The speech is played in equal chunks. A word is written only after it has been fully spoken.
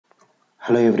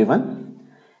Hello everyone.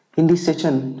 In this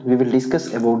session, we will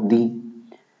discuss about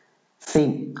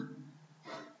same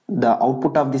the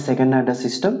output of the second order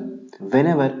system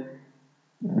whenever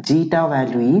zeta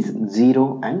value is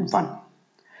 0 and 1.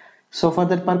 So for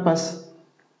that purpose,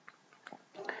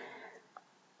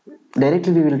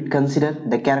 directly we will consider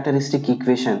the characteristic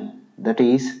equation, that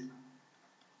is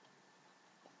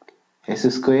s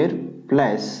square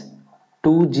plus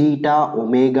 2 zeta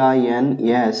omega n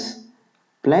s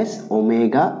plus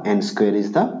omega n square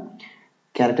is the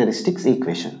characteristics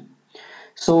equation.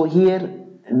 So here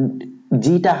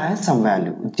zeta has some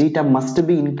value. Zeta must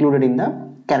be included in the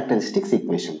characteristics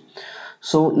equation.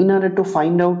 So in order to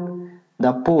find out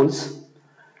the poles,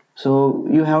 so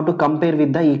you have to compare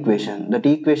with the equation. That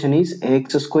equation is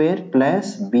x square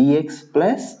plus bx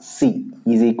plus c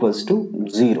is equals to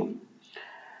 0.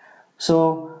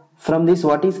 So from this,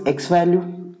 what is x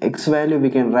value? X value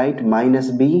we can write minus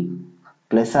b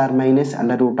plus or minus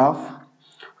under root of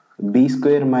b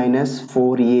square minus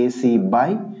 4ac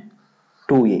by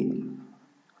 2a.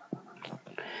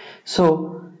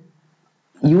 So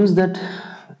use that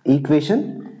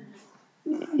equation,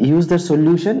 use the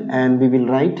solution, and we will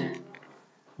write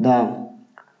the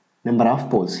number of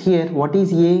poles. Here what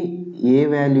is a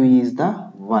value is the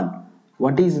 1.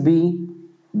 What is b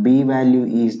value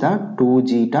is the 2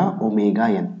 zeta omega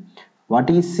n. What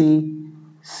is c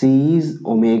is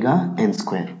omega n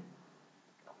square,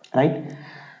 right?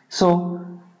 So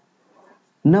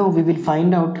now we will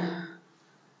find out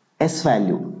s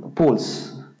value,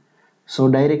 poles. So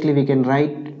directly we can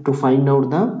write to find out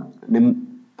the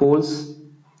poles.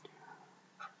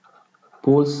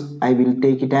 I will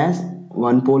take it as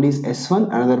one pole is s1,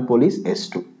 another pole is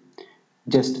s2.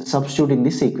 Just substitute in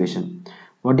this equation.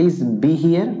 What is b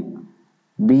here?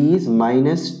 B is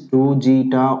minus 2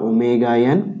 zeta omega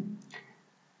n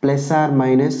plus or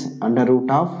minus under root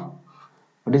of,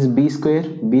 what is b square?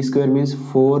 B square means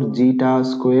 4 zeta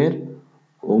square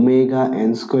omega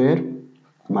n square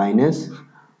minus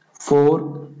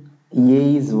 4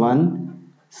 a is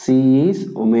 1, c is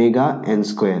omega n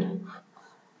square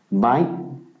by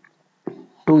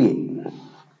 2a.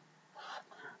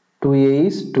 2a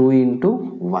is 2 into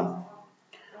 1.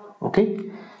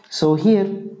 Okay, so here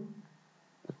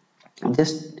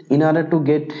just in order to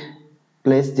get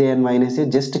plus j and minus a,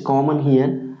 just common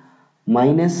here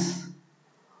minus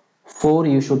 4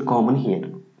 you should common here.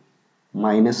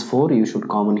 Minus 4 you should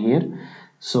common here.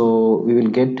 So we will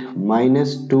get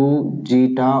minus 2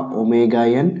 zeta omega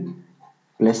n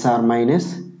plus or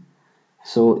minus.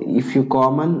 So if you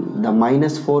common the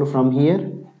minus 4 from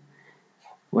here,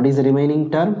 what is the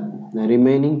remaining term? The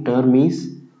remaining term is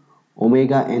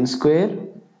omega n square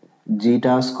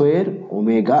zeta square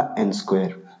omega n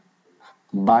square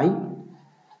by,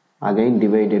 again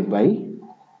divided by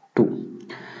 2.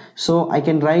 So I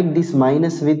can write this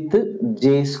minus with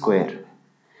j square.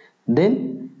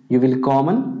 Then you will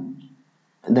common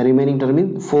the remaining term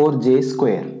in 4j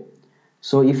square.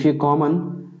 So if you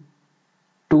common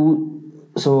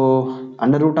 2, so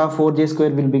under root of 4j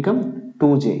square will become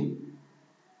 2j.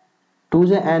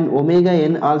 2j and omega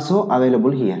n also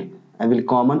available here. I will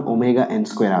common omega n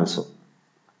square also.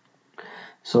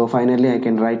 So finally I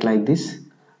can write like this: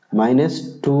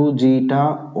 minus 2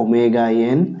 zeta omega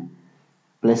n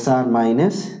plus or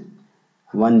minus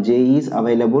 1 j is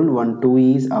available, 1 2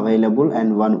 is available,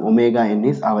 and 1 omega n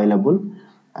is available,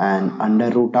 and under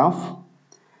root of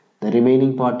the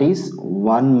remaining part is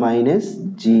 1 minus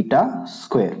zeta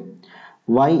square.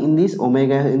 Why in this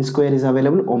omega n square is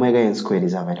available? Omega n square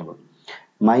is available.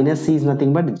 Minus c is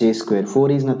nothing but j square.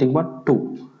 4 is nothing but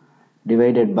 2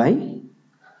 divided by,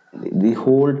 the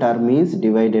whole term is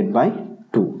divided by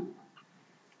 2.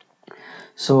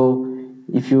 So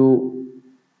if you,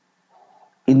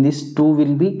 in this 2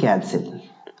 will be cancelled.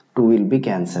 2 will be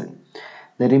cancelled.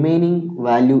 The remaining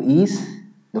value is,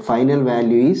 the final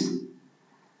value is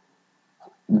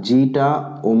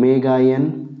zeta omega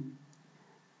n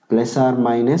plus or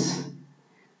minus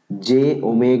j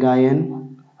omega n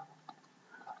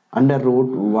under root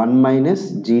 1 minus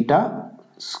zeta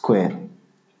square.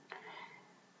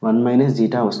 1 minus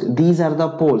zeta square. These are the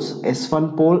poles,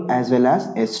 s1 pole as well as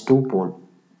s2 pole.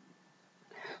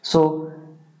 So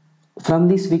from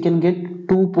this we can get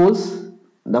two poles.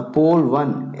 The pole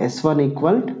 1 s1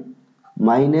 equal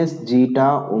minus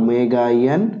zeta omega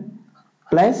n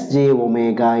plus j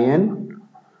omega n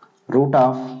root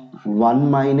of 1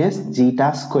 minus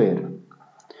zeta square.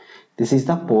 This is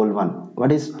the pole 1.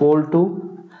 What is pole 2?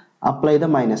 Apply the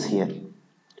minus here.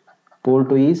 Pole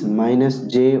 2 is minus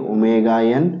j omega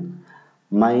n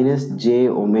minus j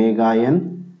omega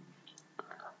n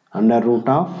under root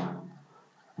of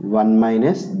 1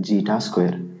 minus zeta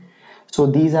square. So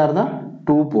these are the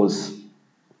two poles.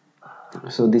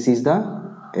 So this is the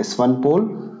S1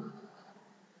 pole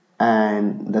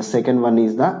and the second one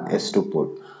is the S2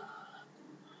 pole.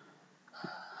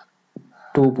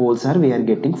 Two poles are we are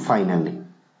getting finally.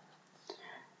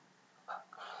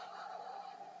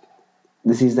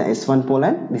 This is the S1 pole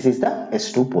and this is the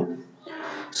S2 pole.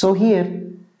 So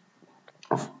here,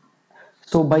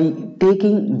 so by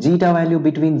taking zeta value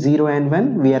between 0 and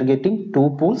 1, we are getting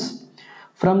two poles.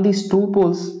 From these two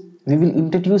poles, we will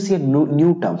introduce a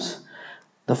new terms.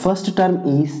 The first term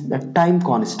is the time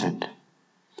constant.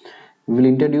 We will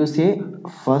introduce a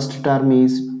first term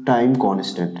is time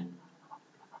constant.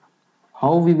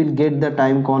 How we will get the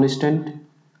time constant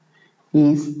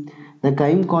is the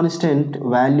time constant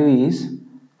value is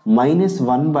minus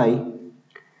 1 by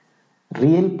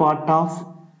real part of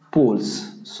poles.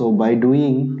 So by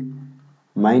doing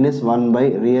minus 1 by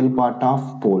real part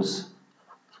of poles.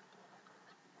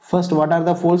 First, what are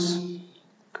the poles?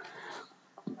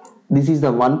 This is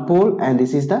the one pole and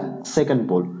this is the second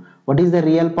pole. What is the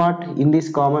real part in this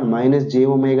common? Minus j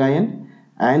omega n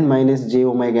and minus j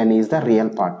omega n is the real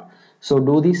part. So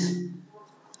do this.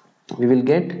 We will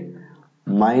get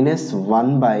minus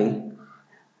 1 by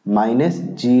minus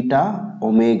zeta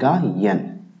omega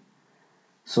n.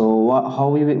 So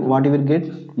what you will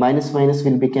get? Minus minus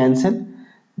will be cancelled.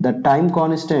 The time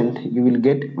constant you will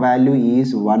get value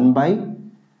is 1 by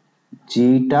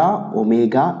zeta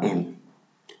omega n.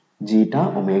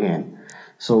 Zeta omega n.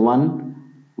 So one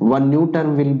new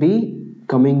term will be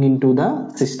coming into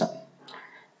the system.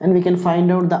 And we can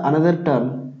find out the another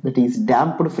term, that is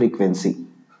damped frequency.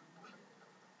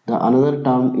 The another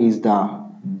term is the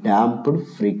damped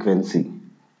frequency.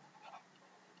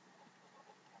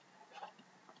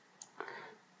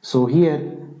 So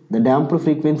here the damped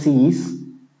frequency is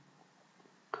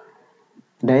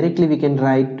directly we can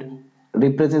write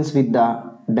represents with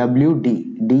the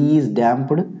WD. D is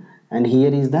damped and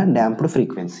here is the damped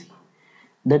frequency.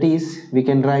 That is we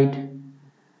can write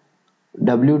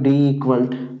WD equal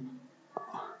to,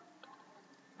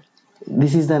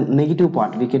 this is the negative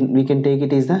part, we can take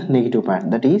it as the negative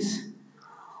part, that is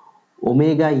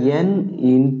omega n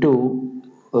into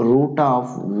root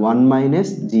of 1 minus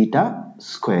zeta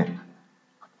square.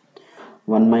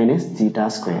 1 minus zeta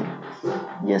square.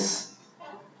 Yes.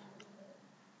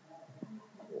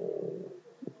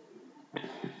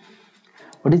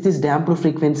 What is this damped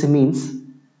frequency means?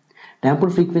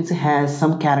 Damped frequency has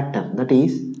some character, that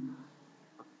is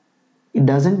it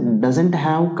doesn't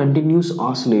have continuous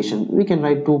oscillation. We can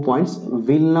write 2 points.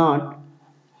 Will not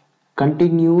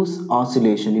continuous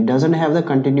oscillation. It doesn't have the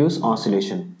continuous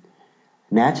oscillation.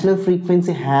 Natural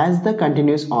frequency has the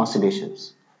continuous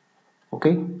oscillations.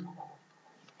 Okay.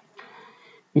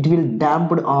 It will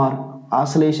damped or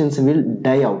oscillations will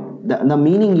die out. The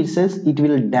meaning it says it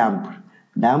will damp.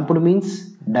 Damped means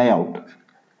die out.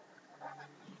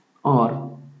 Or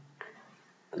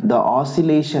the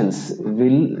oscillations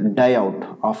will die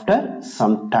out after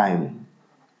some time.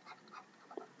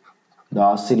 The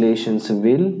oscillations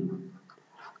will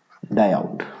die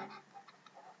out.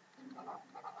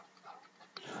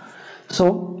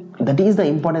 So that is the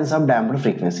importance of damped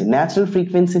frequency. Natural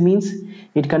frequency means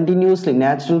it continuously,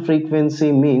 natural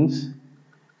frequency means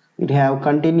it have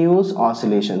continuous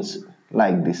oscillations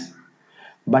like this.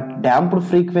 But damped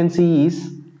frequency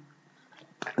is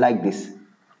like this.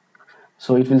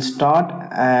 So it will start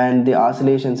and the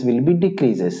oscillations will be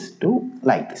decreases to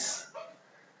like this.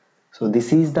 So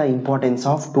this is the importance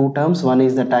of two terms. One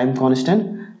is the time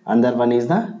constant, another one is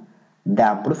the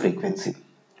damped frequency.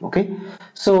 Okay.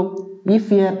 So if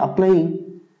we are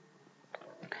applying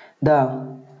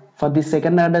for the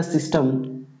second order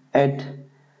system at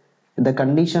the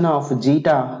condition of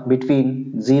zeta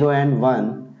between 0 and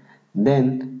 1,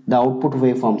 then the output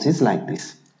waveforms is like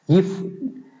this. If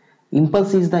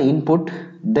impulse is the input,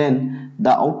 then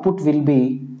the output will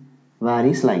be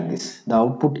varies like this. The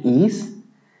output is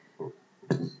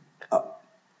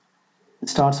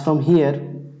starts from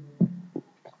here.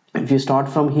 If you start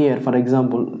from here, for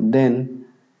example, then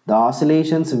the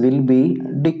oscillations will be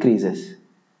decreases.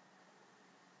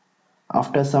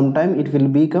 After some time it will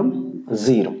become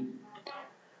 0.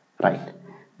 Right.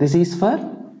 This is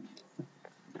for,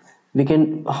 we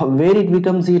can, where it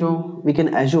becomes 0, we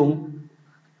can assume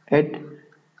at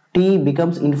t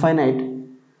becomes infinite,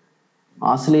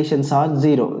 oscillations are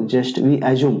 0. Just we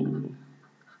assume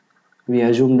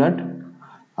that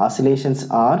oscillations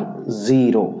are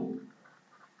 0.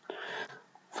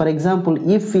 For example,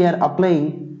 if we are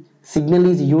applying signal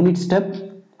is unit step,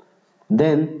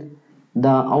 then the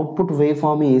output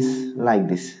waveform is like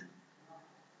this.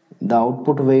 the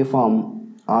output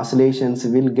waveform oscillations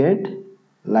will get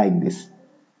like this.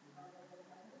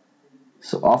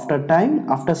 So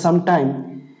after some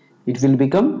time, it will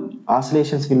become,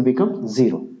 oscillations will become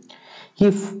 0.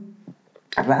 If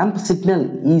ramp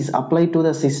signal is applied to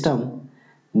the system,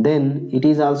 then it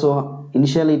is also,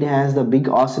 initially it has the big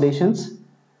oscillations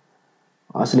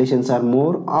are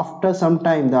more. After some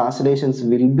time, the oscillations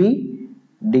will be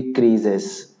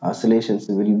decreases,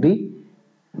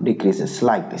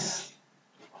 like this.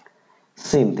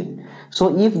 Same thing.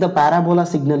 So if the parabola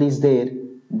signal is there,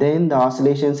 then the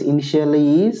oscillations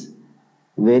initially is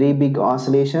very big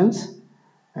oscillations,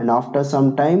 and after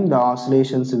some time the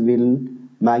oscillations will,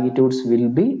 magnitudes will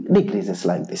be decreases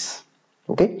like this.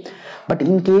 Okay, but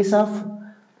in case of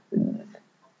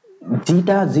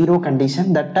zeta 0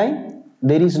 condition, that time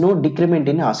there is no decrement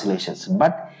in oscillations,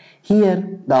 but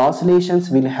here the oscillations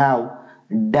will have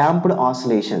damped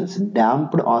oscillations.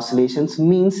 Damped oscillations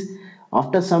means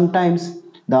after some times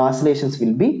the oscillations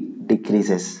will be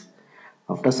decreases.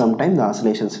 After some time the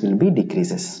oscillations will be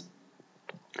decreases.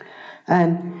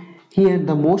 And here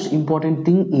the most important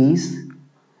thing is,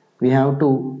 we have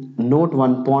to note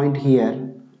one point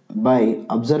here by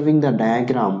observing the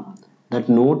diagram. That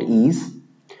note is,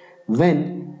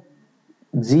 when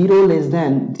 0 less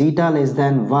than zeta less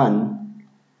than 1,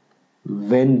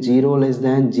 when 0 less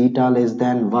than zeta less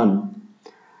than 1,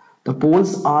 the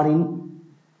poles are in,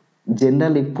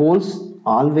 generally poles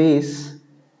always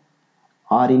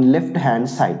are in left hand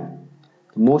side.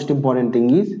 The most important thing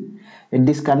is, in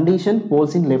this condition,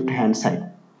 poles in left hand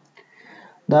side.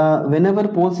 Whenever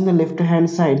poles in the left hand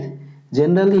side,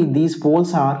 generally these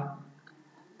poles are,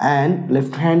 and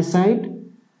left hand side,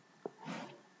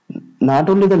 not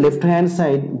only the left hand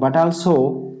side but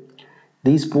also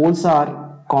these poles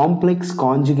are complex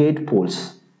conjugate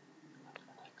poles.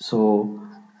 So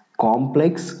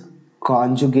complex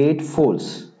conjugate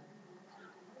poles,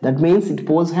 that means it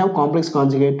poles have complex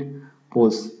conjugate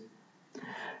poles.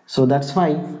 So that's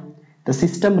why the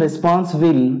system response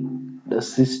will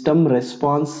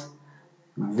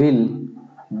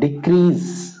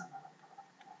decrease.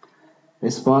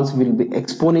 Response will be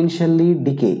exponentially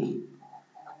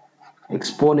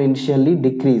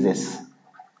decreases.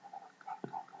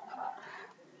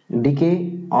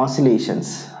 Decay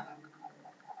oscillations,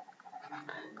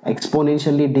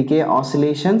 exponentially decay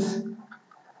oscillations,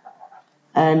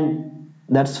 and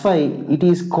that's why it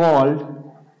is called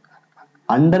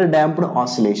underdamped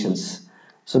oscillations.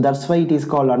 So that's why it is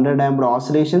called underdamped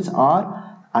oscillations or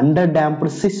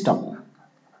underdamped system.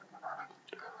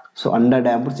 So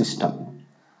underdamped system.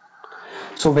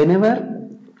 So whenever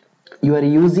you are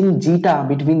using zeta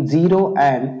between 0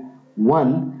 and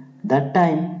 1, that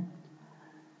time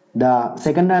the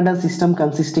second order system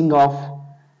consisting of,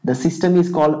 the system is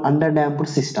called underdamped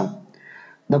system.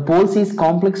 The poles is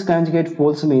complex conjugate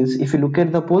poles, means if you look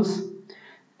at the poles,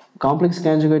 complex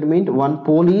conjugate means one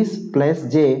pole is plus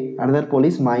j, another pole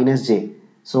is minus j.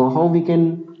 So how we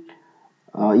can,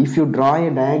 if you draw a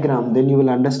diagram, then you will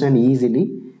understand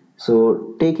easily.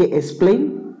 So take a S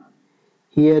plane.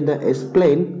 Here the S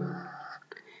plane,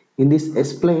 in this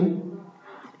S plane,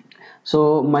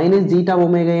 so minus zeta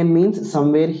omega n means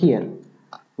somewhere here.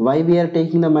 Why we are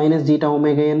taking the minus zeta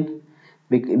omega n?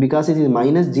 Because it is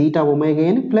minus zeta omega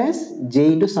n plus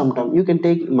j into some term. You can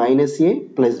take minus a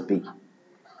plus b.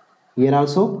 Here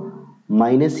also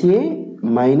minus a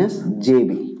minus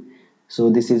jb. So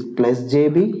this is plus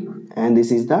jb and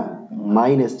this is the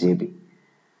minus jb.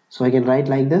 So I can write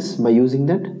like this by using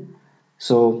that.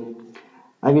 So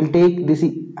I will take this,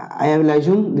 I will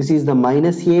assume this is the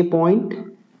minus a point,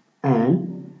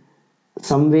 and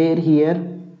somewhere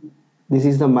here this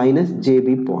is the minus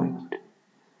jb point.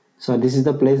 So this is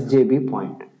the plus jb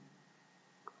point.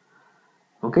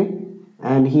 Okay,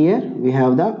 and here we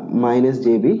have the minus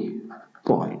jb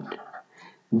point.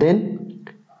 Then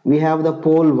we have the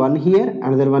pole 1 here,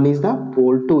 another one is the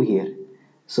pole 2 here.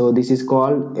 So this is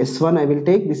called S1. I will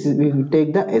take this, is we will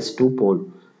take the S2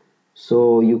 pole.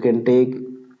 So you can take,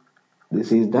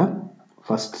 this is the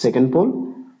second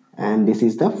pole and this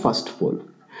is the first pole.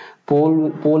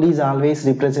 Pole is always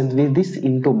represented with this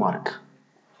into mark.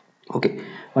 Okay,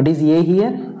 what is A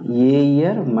here? A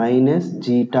here minus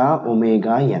zeta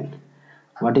omega n.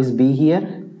 What is B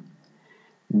here?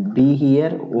 B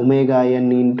here omega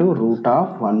n into root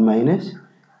of 1 minus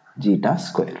zeta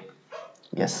square.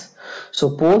 Yes,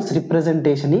 so poles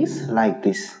representation is like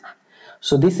this.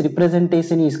 So this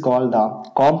representation is called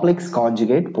the complex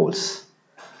conjugate poles.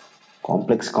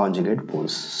 Complex conjugate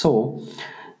poles. So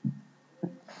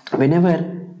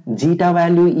whenever zeta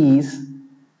value is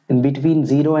in between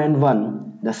 0 and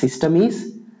 1, the system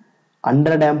is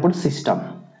underdamped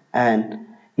system. and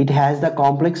it has the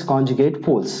complex conjugate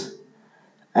poles,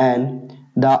 and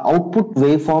the output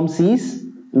waveforms is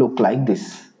look like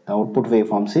this. The output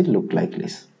waveforms is look like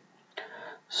this.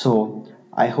 So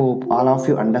I hope all of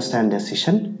you understand the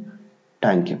session.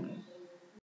 Thank you.